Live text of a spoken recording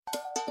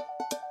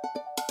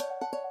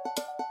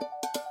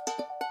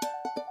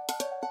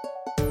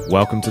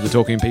Welcome to the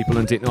Talking People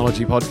and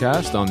Technology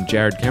podcast. I'm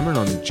Jared Cameron.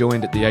 I'm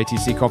joined at the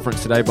ATC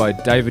conference today by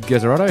David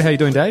Gazzarotto. How you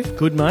doing, Dave?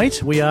 Good,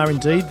 mate. We are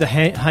indeed the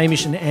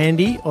Hamish and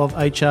Andy of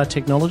HR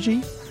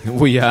technology.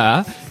 We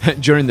are.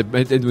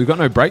 We've got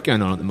no break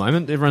going on at the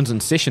moment. Everyone's in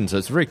session, so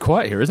it's very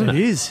quiet here, isn't it?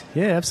 It is.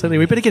 Yeah, absolutely.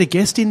 We better get a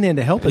guest in there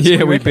to help us.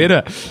 Yeah, we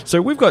better.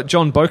 So we've got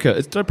John Boker.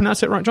 Did I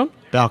pronounce that right, John?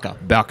 Bowker.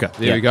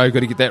 There we go.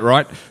 Got to get that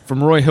right.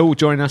 From Roy Hill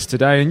joining us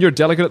today. And you're a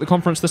delegate at the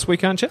conference this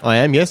week, aren't you? I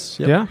am, yes.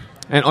 Yep. Yeah.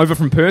 And over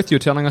from Perth, you were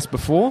telling us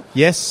before?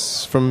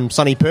 Yes, from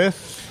sunny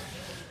Perth.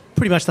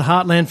 Pretty much the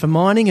heartland for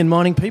mining and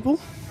mining people.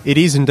 It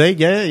is indeed,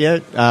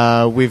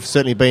 yeah. We've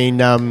certainly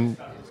been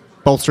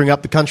bolstering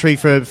up the country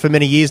for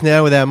many years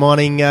now with our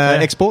mining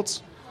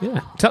exports. Yeah.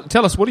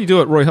 Tell us, what do you do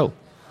at Roy Hill?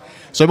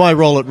 So my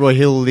role at Roy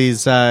Hill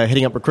is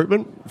heading up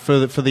recruitment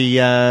for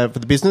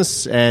the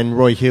business, and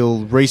Roy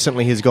Hill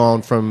recently has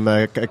gone from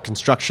a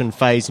construction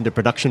phase into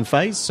production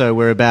phase. So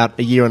we're about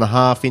a year and a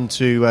half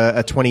into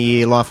a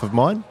 20-year life of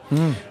mine.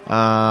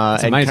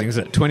 It's amazing,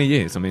 isn't it? 20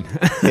 years. I mean,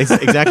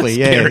 exactly.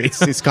 Yeah,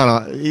 it's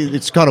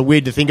kind of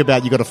weird to think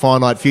about. You've got a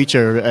finite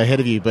future ahead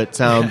of you, but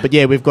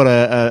yeah, we've got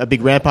a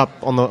big ramp up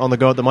on the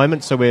go at the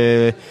moment. So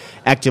we're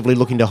actively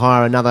looking to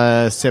hire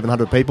another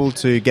 700 people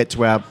to get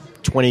to our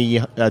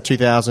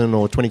 2,000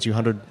 or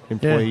 2,200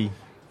 employee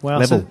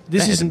level. So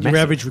this isn't your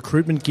average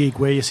recruitment gig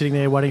where you're sitting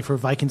there waiting for a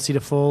vacancy to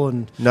fall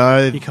and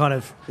you kind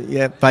of...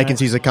 Yeah,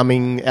 vacancies are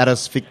coming at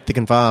us thick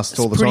and fast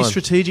all the time. It's a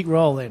pretty strategic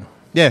role then.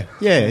 Yeah.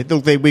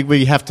 Look,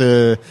 we have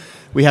to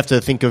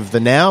think of the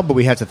now, but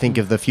we have to think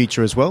of the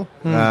future as well,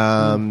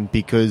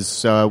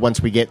 because once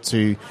we get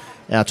to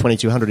our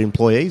 2,200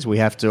 employees, we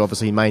have to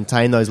obviously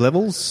maintain those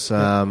levels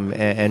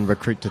and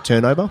recruit to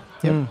turnover.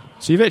 Yep.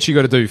 So you've actually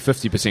got to do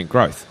 50%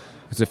 growth.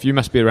 Because if you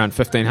must be around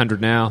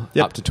 1,500 now,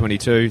 up to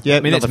 22, I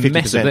mean, that's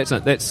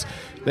massive.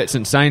 That's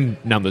insane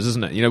numbers,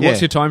 isn't it? You know,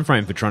 what's your time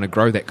frame for trying to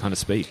grow that kind of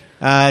speed?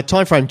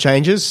 Time frame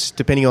changes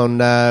depending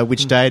on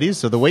which day it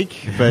is of the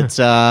week, but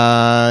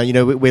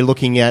we're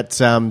looking at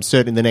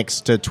certainly the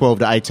next 12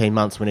 to 18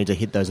 months we need to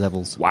hit those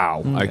levels.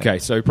 Wow. Okay,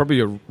 so probably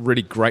a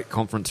really great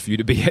conference for you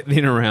to be at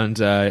then around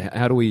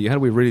how do we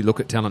really look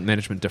at talent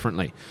management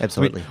differently?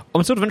 Absolutely.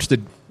 I'm sort of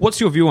interested.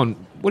 What's your view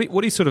on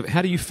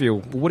how do you feel?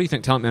 What do you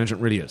think talent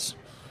management really is?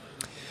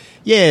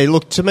 Yeah,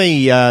 look, to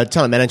me,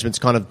 talent management's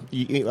kind of,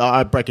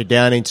 I break it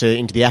down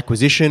into the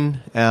acquisition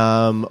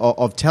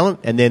of talent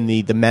and then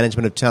the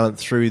management of talent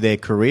through their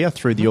career,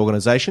 through the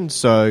organisation.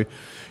 So,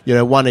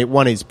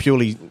 one is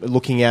purely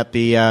looking at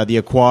the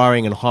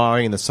acquiring and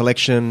hiring and the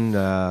selection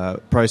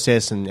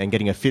process and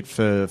getting a fit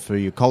for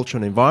your culture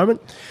and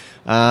environment.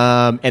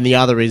 And the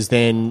other is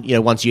then,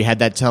 once you had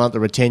that talent, the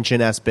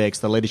retention aspects,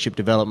 the leadership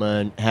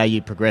development, how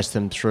you progress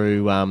them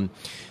through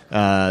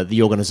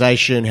the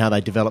organisation, how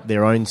they develop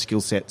their own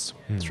skill sets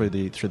through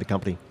the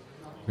company.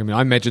 I mean,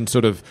 I imagine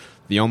sort of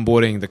the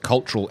onboarding, the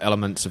cultural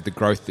elements of the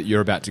growth that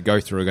you're about to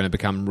go through are going to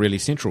become really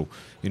central.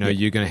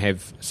 You're going to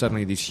have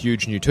suddenly these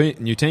huge new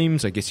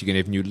teams. I guess you're going to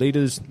have new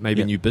leaders,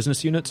 maybe new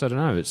business units. I don't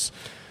know.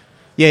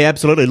 Yeah,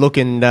 absolutely. Look,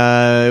 and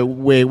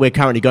we're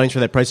currently going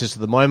through that process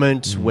at the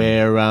moment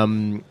where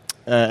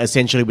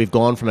essentially we've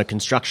gone from a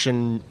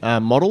construction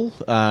model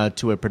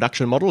to a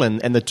production model,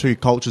 and the two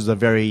cultures are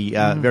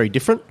very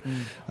different.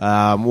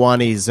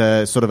 One is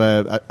sort of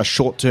a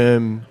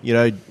short-term,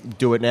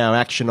 do it now,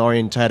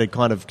 action-orientated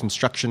kind of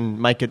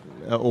construction, make it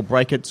or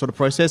break it sort of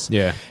process.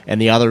 Yeah.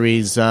 And the other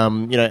is, how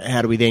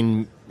do we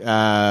then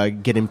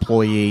get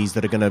employees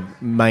that are going to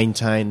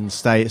maintain,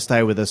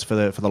 stay with us for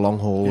the long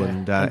haul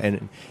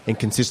and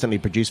consistently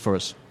produce for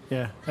us.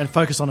 Yeah, and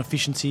focus on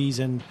efficiencies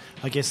and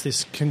I guess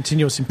this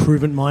continuous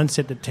improvement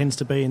mindset that tends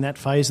to be in that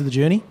phase of the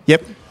journey.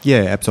 Yep.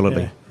 Yeah,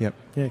 absolutely. Yeah.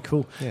 Yeah,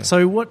 cool. Yeah.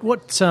 So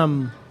what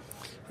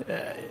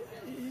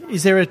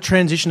is there a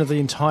transition of the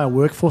entire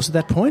workforce at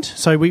that point?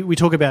 So we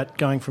talk about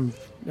going from,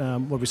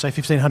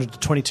 1,500 to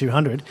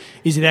 2,200.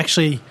 Is it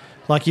actually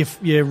like if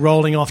you're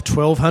rolling off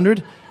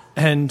 1,200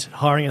 and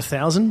hiring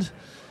 1,000?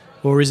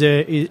 Or is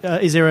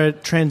there a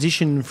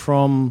transition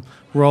from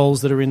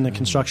roles that are in the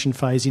construction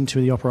phase into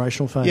the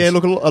operational phase? Yeah,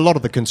 look, a lot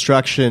of the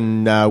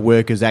construction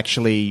workers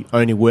actually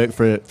only work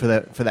for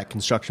that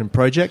construction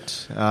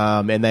project,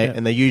 and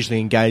they're usually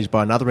engaged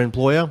by another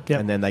employer,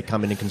 and then they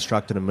come in and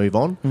construct it and move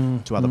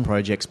on to other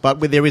projects.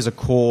 But there is a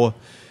core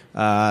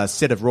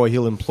set of Roy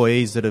Hill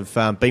employees that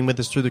have been with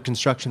us through the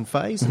construction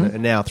phase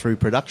and now through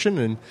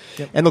production.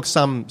 And look,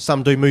 some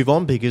do move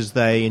on because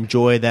they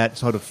enjoy that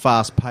sort of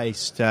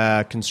fast-paced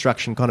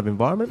construction kind of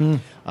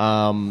environment.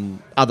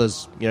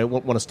 Others,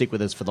 want to stick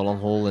with us for the long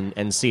haul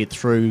and see it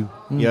through,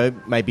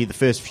 maybe the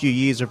first few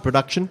years of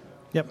production.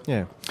 Yep.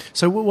 Yeah.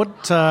 So where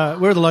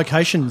are the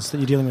locations that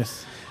you're dealing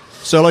with?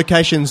 So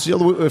locations,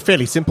 a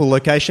fairly simple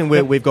location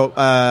where we've got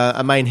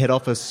a main head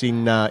office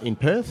in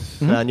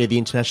Perth near the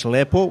International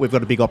Airport. We've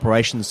got a big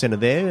operations centre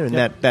there, and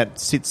that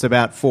sits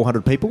about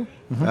 400 people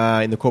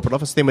in the corporate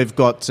office. Then we've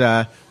got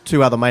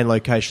two other main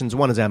locations.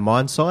 One is our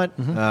mine site,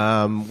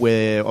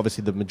 where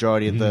obviously the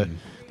majority of the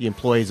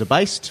employees are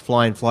based,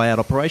 fly-in, fly-out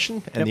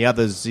operation, and the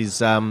others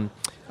is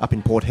up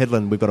in Port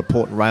Hedland, we've got a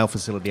port and rail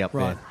facility up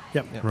Right.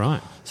 there. Yep.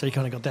 Right. So you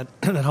kind of got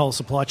that whole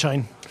supply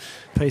chain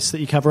piece that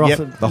you cover off. Yep,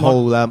 that the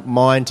whole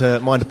mine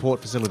to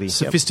port facility.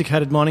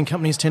 sophisticated mining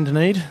companies tend to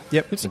need.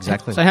 Yep,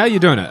 exactly. So how are you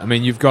doing it? I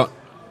mean, you've got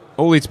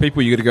all these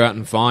people you got to go out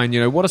and find.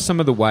 What are some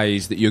of the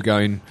ways that you're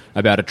going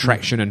about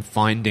attraction and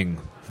finding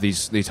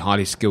these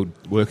highly skilled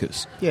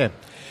workers? Yeah.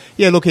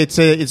 Look, it's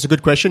a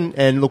good question,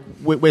 and look,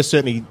 we're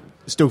certainly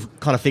still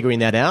kind of figuring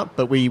that out.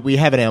 But we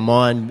have in our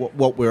mind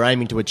what we're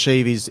aiming to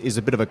achieve is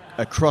a bit of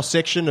a cross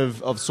section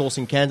of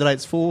sourcing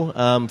candidates for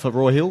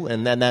Roy Hill,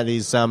 and that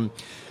is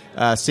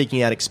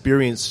seeking out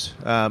experienced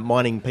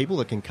mining people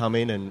that can come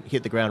in and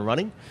hit the ground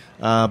running.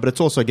 But it's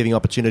also giving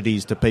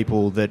opportunities to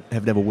people that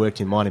have never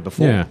worked in mining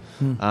before,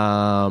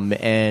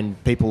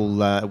 and people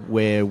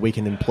where we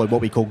can employ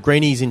what we call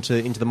greenies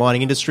into the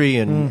mining industry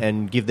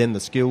and give them the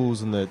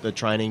skills and the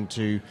training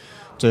to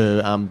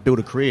build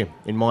a career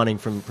in mining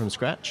from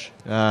scratch.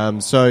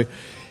 And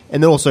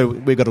then also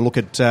we've got to look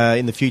at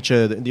in the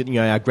future,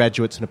 our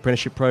graduates and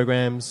apprenticeship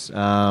programs,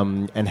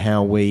 and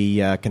how we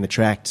can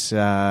attract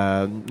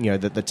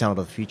the talent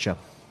of the future.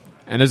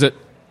 And is it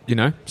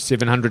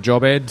 700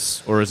 job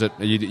ads, or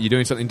are you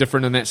doing something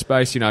different in that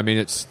space? I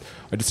just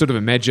sort of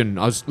imagine,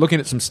 I was looking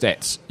at some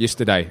stats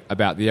yesterday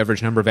about the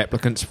average number of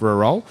applicants for a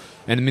role,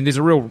 and I mean there's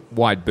a real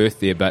wide berth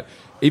there, but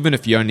even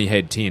if you only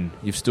had 10,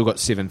 you've still got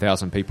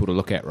 7,000 people to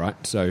look at, right?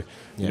 So,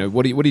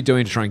 what are you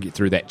doing to try and get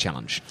through that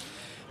challenge?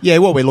 Yeah,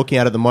 what we're looking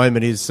at the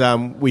moment is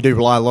we do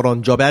rely a lot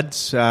on job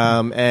ads,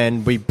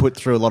 and we put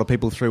through a lot of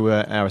people through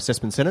our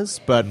assessment centres.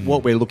 But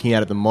what we're looking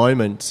at the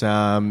moment,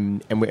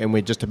 and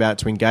we're just about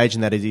to engage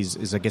in that,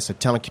 is I guess a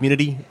talent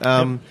community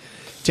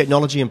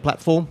technology and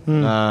platform,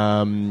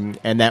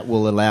 and that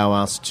will allow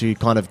us to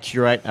kind of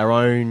curate our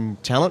own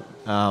talent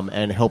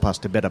and help us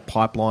to better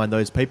pipeline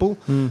those people.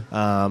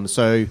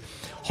 So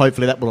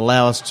hopefully that will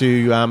allow us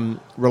to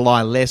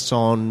rely less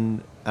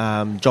on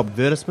job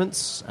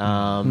advertisements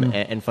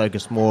and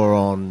focus more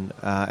on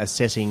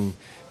assessing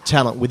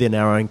talent within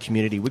our own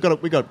community. We've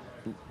got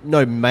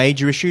no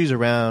major issues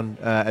around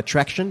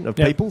attraction of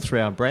people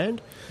through our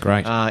brand.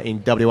 Great.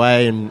 In WA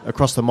and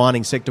across the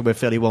mining sector, we're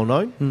fairly well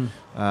known,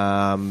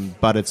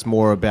 but it's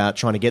more about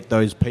trying to get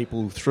those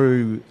people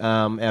through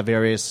our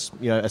various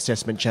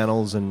assessment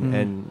channels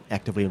and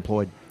actively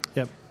employed.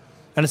 Yep.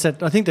 And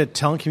I think the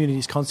talent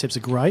communities concepts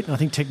are great. I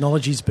think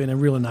technology's been a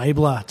real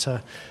enabler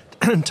to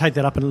take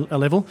that up a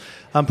level.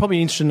 I'm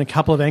probably interested in a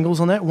couple of angles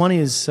on that. One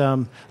is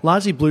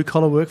largely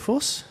blue-collar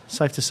workforce,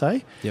 safe to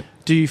say. Yep.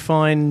 Do you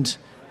find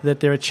that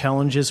there are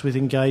challenges with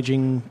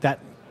engaging that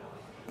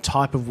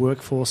type of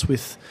workforce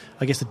with,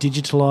 I guess, the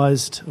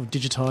digitised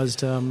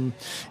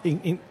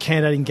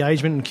candidate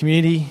engagement and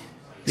community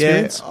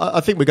experience? Yeah,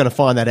 I think we're going to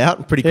find that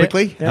out pretty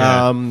quickly.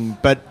 Yeah.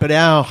 But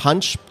our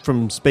hunch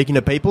from speaking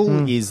to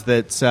people is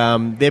that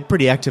they're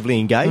pretty actively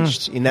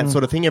engaged in that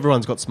sort of thing.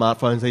 Everyone's got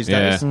smartphones these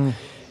days.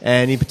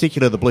 And in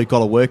particular, the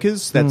blue-collar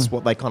workers, that's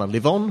what they kind of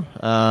live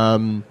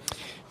on.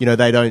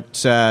 They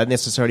don't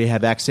necessarily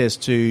have access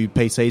to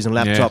PCs and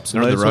laptops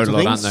and those sorts of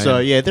things.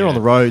 So, they're on the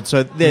road.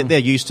 So they're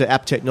used to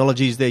app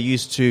technologies. They're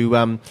used to,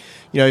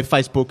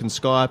 Facebook and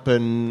Skype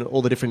and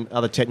all the different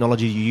other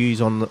technologies you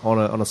use on a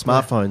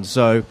smartphone.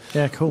 So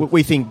cool.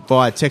 We think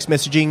via text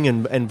messaging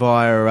and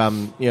via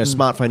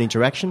smartphone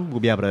interaction, we'll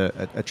be able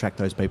to attract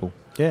those people.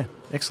 Yeah,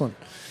 excellent.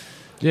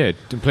 Yeah,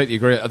 completely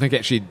agree. I think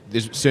actually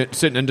there's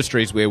certain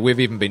industries where we've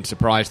even been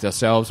surprised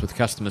ourselves with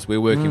customers we're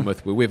working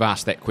with, where we've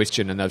asked that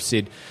question and they've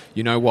said,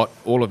 you know what,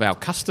 all of our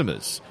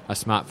customers are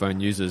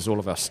smartphone users, all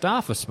of our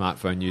staff are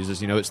smartphone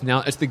users.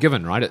 It's the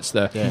given, right?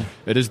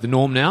 It is the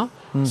norm now.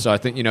 So I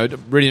think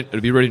it'd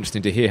be really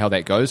interesting to hear how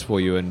that goes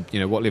for you and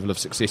what level of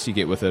success you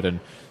get with it.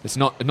 And it's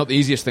not the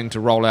easiest thing to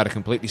roll out a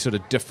completely sort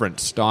of different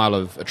style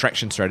of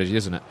attraction strategy,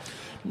 isn't it?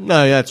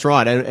 No, that's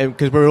right, and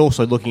because we're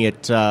also looking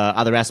at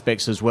other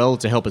aspects as well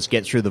to help us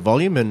get through the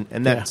volume,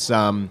 and that's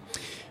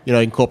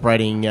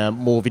incorporating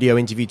more video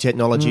interview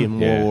technology and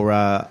more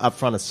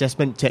upfront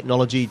assessment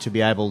technology to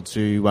be able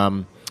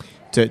to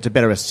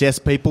better assess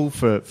people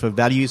for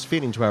values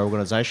fit into our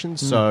organisation.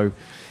 So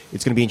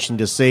it's going to be interesting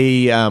to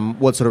see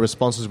what sort of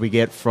responses we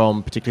get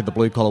from particularly the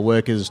blue-collar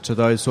workers to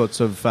those sorts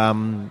of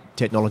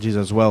technologies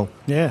as well.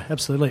 Yeah,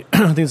 absolutely. I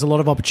think there's a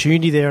lot of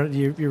opportunity there.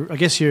 You're at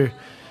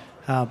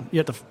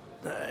the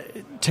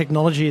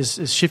technology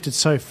has shifted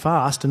so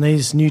fast, and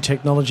these new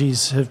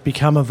technologies have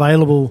become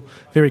available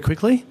very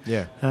quickly.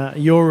 Yeah,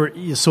 you're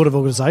sort of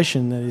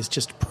organisation that is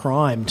just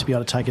primed to be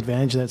able to take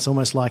advantage of that. It's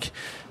almost like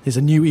there's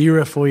a new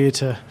era for you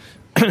to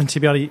to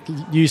be able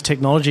to use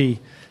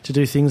technology to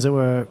do things that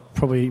were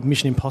probably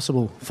mission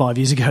impossible 5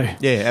 years ago.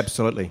 Yeah,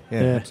 absolutely. Yeah,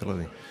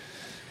 absolutely.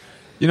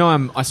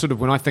 I sort of,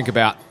 when I think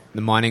about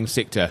the mining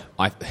sector,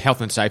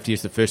 health and safety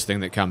is the first thing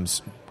that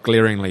comes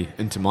glaringly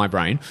into my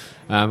brain.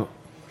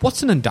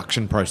 What's an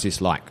induction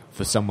process like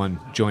for someone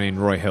joining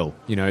Roy Hill?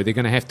 They're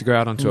going to have to go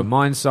out onto a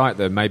mine site.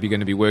 They're maybe going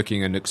to be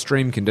working in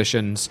extreme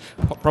conditions,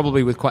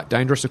 probably with quite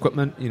dangerous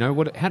equipment.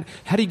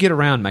 How do you get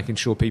around making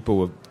sure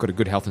people have got a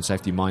good health and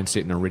safety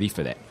mindset and are ready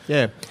for that?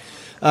 Yeah.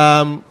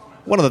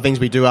 one of the things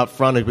we do up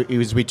front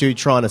is we do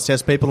try and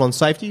assess people on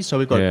safety. So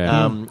we've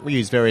got we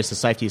use various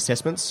safety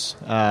assessments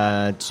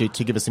to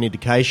give us an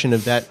indication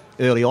of that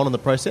early on in the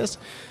process.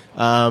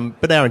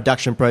 But our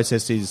induction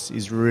process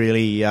is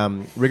really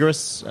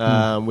rigorous.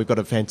 We've got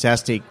a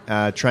fantastic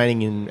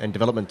training and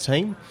development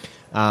team,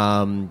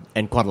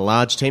 and quite a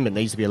large team. It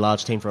needs to be a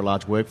large team for a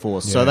large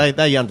workforce. So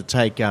they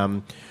undertake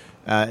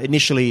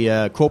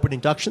initially corporate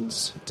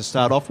inductions to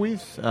start off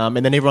with, and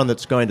then everyone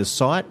that's going to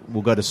site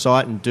will go to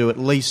site and do at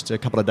least a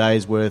couple of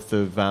days' worth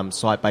of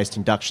site-based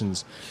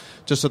inductions,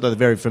 just so that they're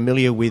very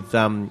familiar with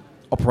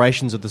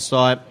operations of the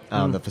site,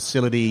 the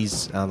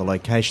facilities, the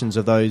locations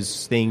of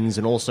those things,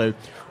 and also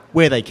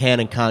where they can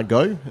and can't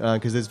go,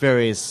 because there's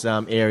various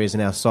areas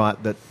in our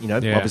site that,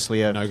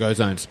 obviously are... no-go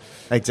zones.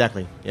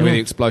 Exactly. Yeah. Where the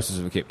explosives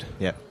are kept.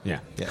 Yeah.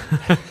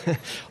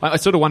 I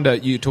sort of wonder,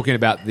 you talking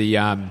about the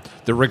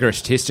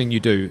rigorous testing you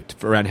do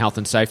around health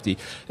and safety,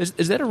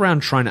 is that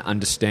around trying to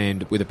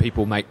understand whether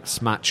people make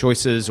smart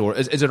choices, or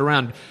is it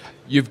around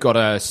you've got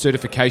a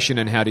certification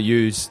in how to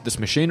use this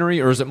machinery,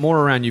 or is it more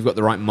around you've got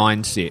the right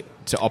mindset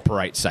to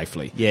operate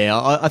safely? Yeah,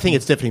 I think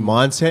it's definitely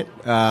mindset.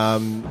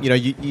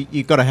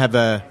 You've got to have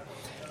a...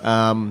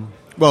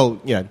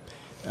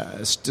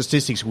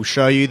 statistics will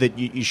show you that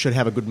you should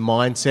have a good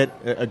mindset,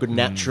 a good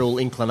natural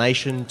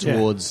inclination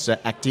towards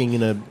acting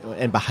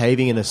and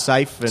behaving in a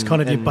safe. It's kind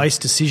of your base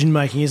decision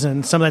making, isn't it?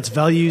 And some of that's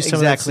values, some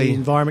of that's the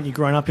environment you've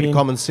grown up in.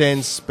 Common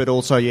sense, but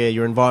also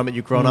your environment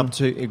you've grown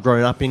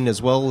up in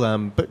as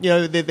well. But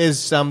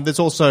there's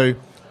also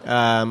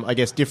I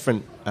guess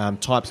different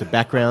types of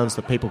backgrounds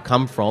that people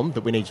come from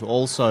that we need to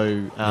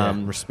also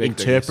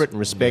interpret and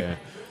respect. Yeah.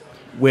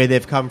 Where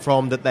they've come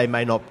from, that they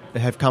may not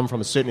have come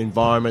from a certain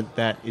environment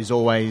that is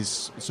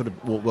always sort of,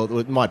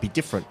 it might be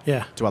different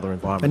to other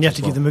environments. And you have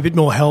to give them a bit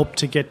more help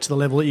to get to the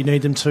level that you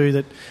need them to,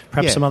 that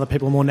perhaps some other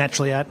people are more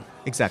naturally at.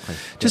 Exactly.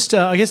 Just,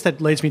 I guess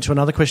that leads me to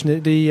another question.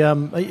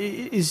 Are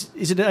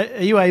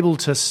you able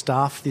to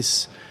staff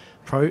this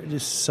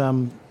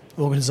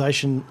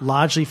organisation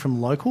largely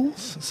from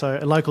locals? So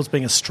locals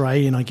being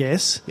Australian, I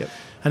guess,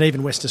 and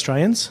even West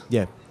Australians?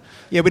 Yeah.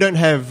 Yeah, we don't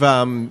have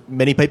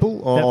many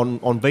people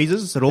on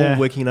visas at all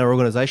working in our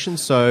organisation,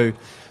 so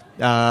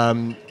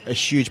a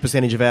huge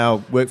percentage of our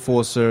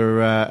workforce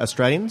are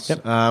Australians.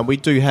 Yep. We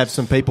do have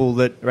some people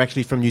that are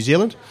actually from New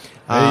Zealand.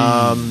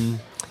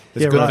 It's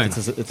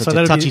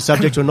a touchy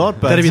subject or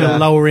not, but that'd be the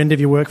lower end of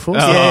your workforce.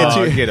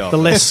 The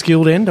less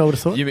skilled end, I would have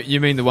thought.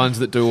 You mean the ones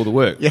that do all the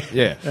work?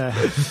 Yeah.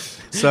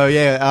 So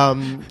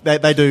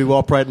they do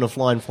operate on a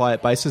fly-in,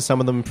 fly-out basis. Some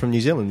of them from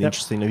New Zealand,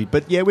 interestingly.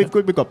 But we've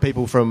got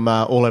people from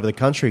all over the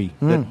country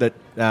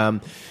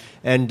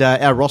and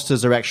our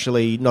rosters are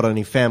actually not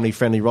only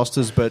family-friendly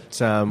rosters,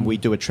 but we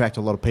do attract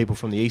a lot of people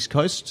from the East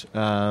Coast,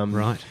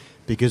 right?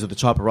 Because of the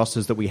type of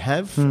rosters that we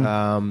have.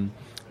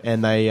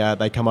 And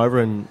they come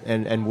over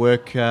and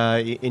work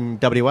in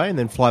WA and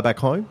then fly back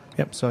home.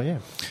 Yep. So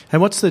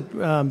And what's the?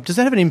 Does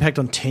that have an impact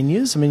on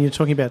tenures? I mean, you're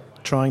talking about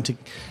trying to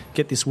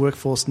get this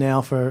workforce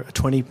now for a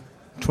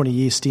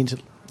 20-year stint.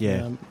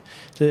 Yeah.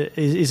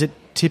 Is it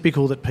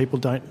typical that people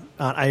aren't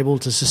able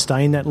to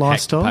sustain that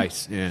lifestyle?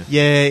 Pace,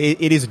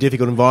 it is a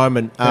difficult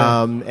environment,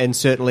 and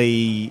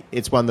certainly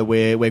it's one that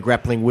we're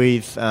grappling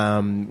with.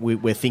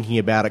 We're thinking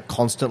about it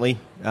constantly.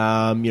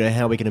 How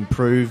we can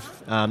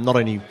improve not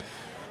only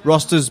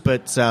rosters,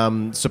 but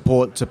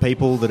support to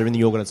people that are in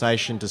the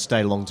organisation to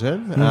stay long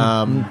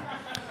term.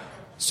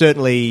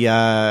 Certainly,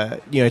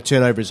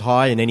 turnover is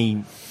high in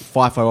any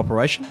FIFO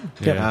operation.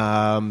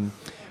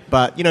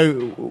 But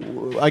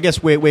I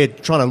guess we're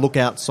trying to look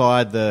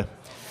outside the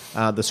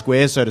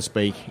square, so to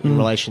speak, in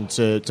relation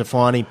to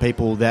finding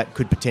people that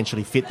could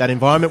potentially fit that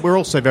environment. We're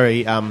also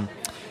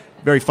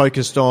very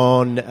focused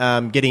on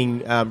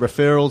getting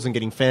referrals and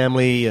getting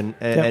family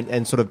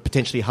and sort of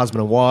potentially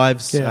husband and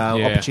wives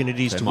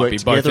opportunities to work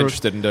together. Both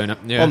interested in doing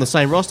it on the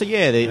same roster.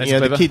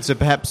 The kids have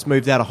perhaps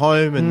moved out of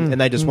home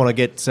and they just want to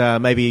get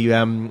maybe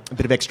a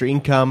bit of extra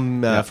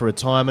income for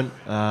retirement.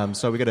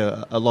 So we've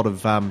got a lot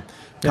of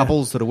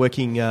couples that are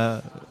working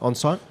on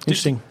site.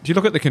 Interesting. Do you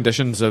look at the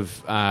conditions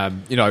of, I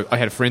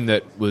had a friend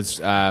that was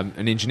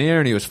an engineer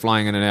and he was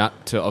flying in and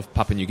out of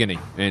Papua New Guinea,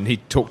 and he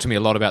talked to me a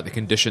lot about the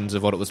conditions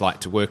of what it was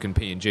like to work in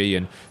PNG,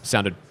 and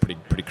sounded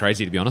pretty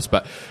crazy, to be honest.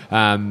 But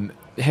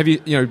have you,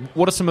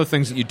 what are some of the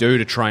things that you do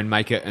to try and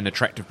make it an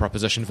attractive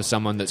proposition for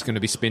someone that's going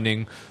to be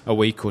spending a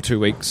week or 2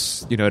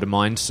 weeks, at a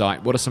mine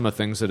site? What are some of the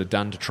things that are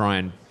done to try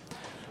and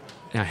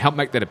help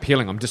make that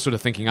appealing? I'm just sort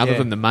of thinking, other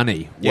than the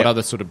money, what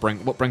other sort of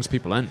what brings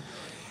people in?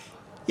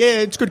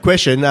 Yeah, it's a good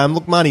question.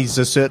 Look, money's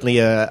certainly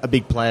a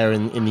big player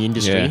in the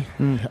industry,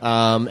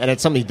 and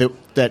it's something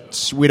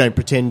that we don't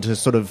pretend to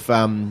sort of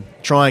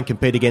try and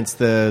compete against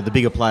the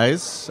bigger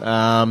players.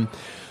 So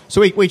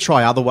we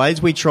try other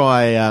ways. We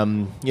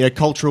try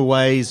cultural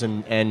ways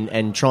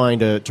and trying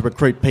to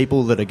recruit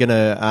people that are going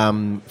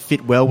to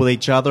fit well with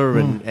each other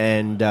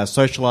and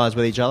socialise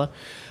with each other.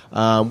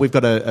 We've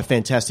got a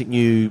fantastic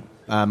new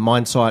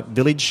mine site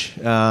village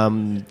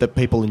that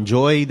people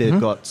enjoy. They've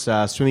got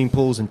swimming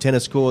pools and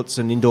tennis courts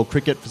and indoor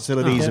cricket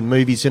facilities and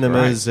movie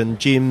cinemas and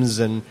gyms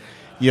and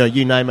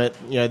you name it,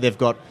 they've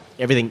got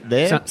everything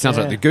there. Sounds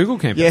like the Google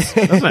campus,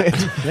 Yeah.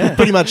 doesn't it?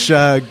 Pretty much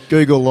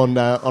Google on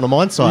a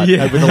mine site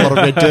with a lot of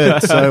red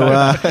dirt.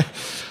 So,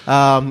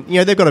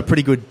 they've got a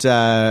pretty good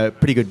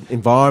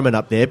environment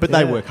up there, but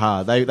they work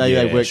hard. They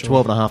work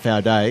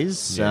 12.5-hour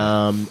days,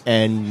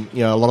 and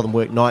a lot of them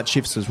work night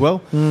shifts as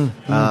well.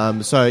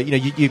 So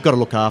you've got to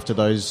look after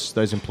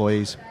those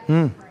employees.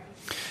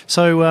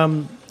 So,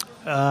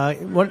 why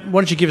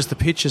don't you give us the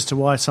pitch as to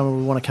why someone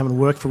would want to come and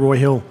work for Roy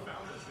Hill?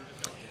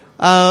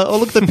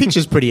 Look, the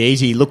picture's pretty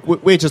easy. Look,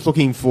 we're just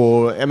looking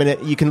for. I mean,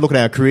 you can look at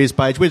our careers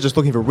page. We're just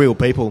looking for real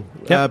people,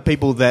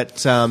 people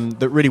that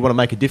really want to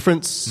make a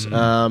difference.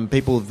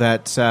 People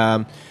that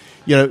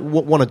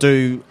want to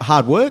do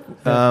hard work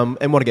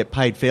and want to get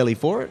paid fairly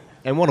for it,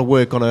 and want to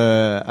work on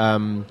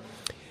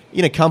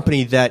a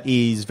company that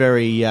is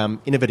very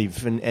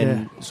innovative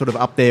and sort of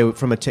up there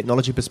from a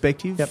technology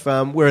perspective.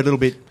 We're a little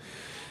bit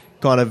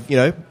kind of,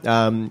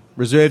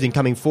 reserved in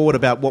coming forward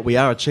about what we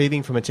are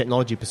achieving from a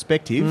technology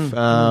perspective.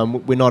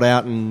 We're not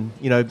out and,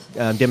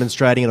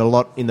 demonstrating it a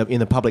lot in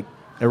the public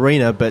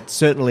arena, but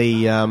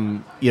certainly,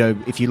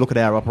 if you look at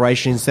our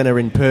operations centre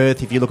in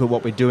Perth, if you look at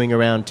what we're doing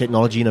around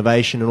technology,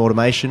 innovation and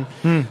automation,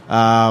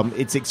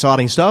 it's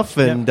exciting stuff,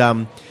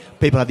 and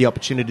people have the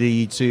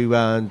opportunity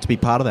to be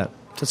part of that.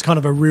 So it's kind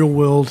of a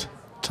real-world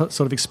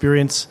sort of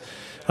experience.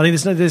 I think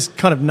there's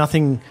kind of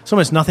nothing. It's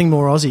almost nothing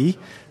more Aussie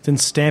than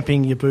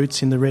stamping your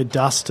boots in the red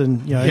dust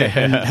and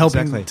and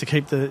helping to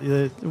keep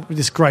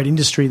this great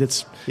industry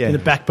that's in the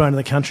backbone of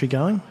the country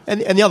going.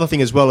 And the other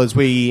thing as well is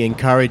we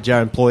encourage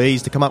our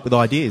employees to come up with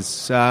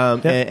ideas.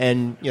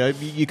 And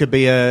you could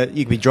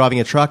be driving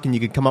a truck and you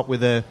could come up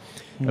with a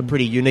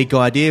pretty unique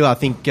idea. I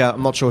think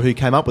I'm not sure who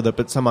came up with it,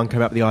 but someone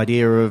came up with the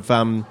idea of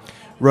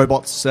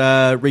robots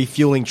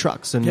refueling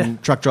trucks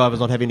and truck drivers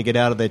not having to get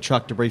out of their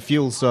truck to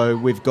refuel. So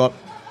we've got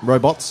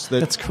robots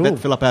that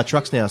fill up our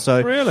trucks now.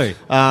 So really,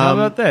 how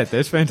about that?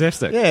 That's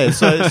fantastic. Yeah,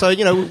 so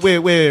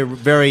we're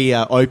very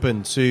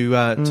open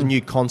to new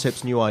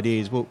concepts, new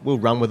ideas. We'll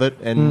run with it,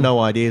 and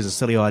no idea is a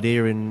silly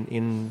idea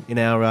in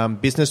our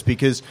business,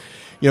 because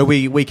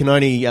we can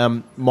only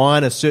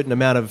mine a certain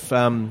amount of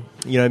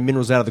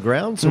minerals out of the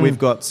ground. So we've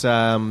got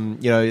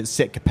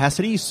set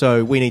capacity.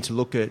 So we need to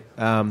look at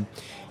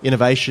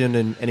innovation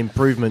and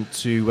improvement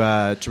to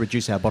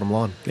reduce our bottom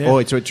line,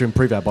 or to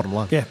improve our bottom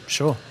line. Yeah,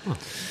 sure.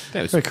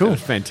 That was very cool. That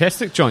was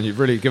fantastic, John. You've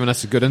really given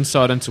us a good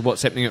insight into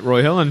what's happening at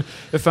Roy Hill. And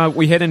if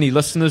we had any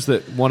listeners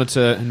that wanted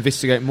to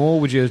investigate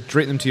more, would you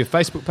direct them to your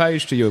Facebook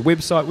page, to your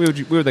website? Where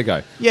would they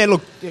go? Yeah,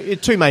 look,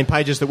 two main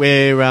pages that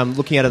we're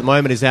looking at the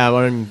moment is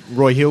our own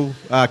Roy Hill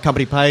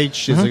company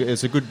page.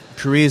 There's a good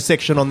careers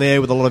section on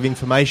there with a lot of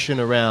information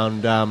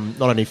around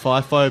not only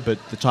FIFO, but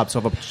the types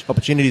of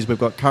opportunities we've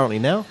got currently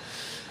now.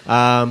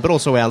 But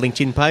also our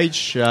LinkedIn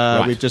page.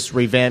 We've just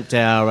revamped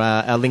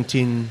our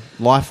LinkedIn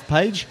Life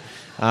page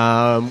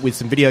with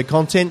some video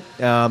content,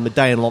 the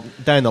day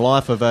in the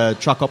life of a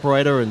truck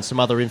operator, and some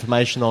other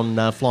information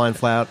on fly and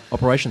fly out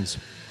operations.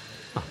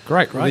 Oh,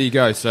 great. Well, there you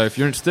go. So if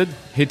you're interested,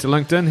 head to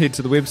LinkedIn, head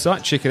to the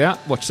website, check it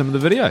out, watch some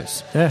of the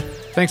videos. Yeah.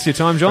 Thanks for your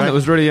time, John. Great. That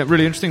was really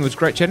interesting. It was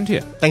great chatting to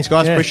you. Thanks,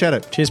 guys. Appreciate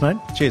it. Cheers, mate.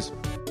 Cheers.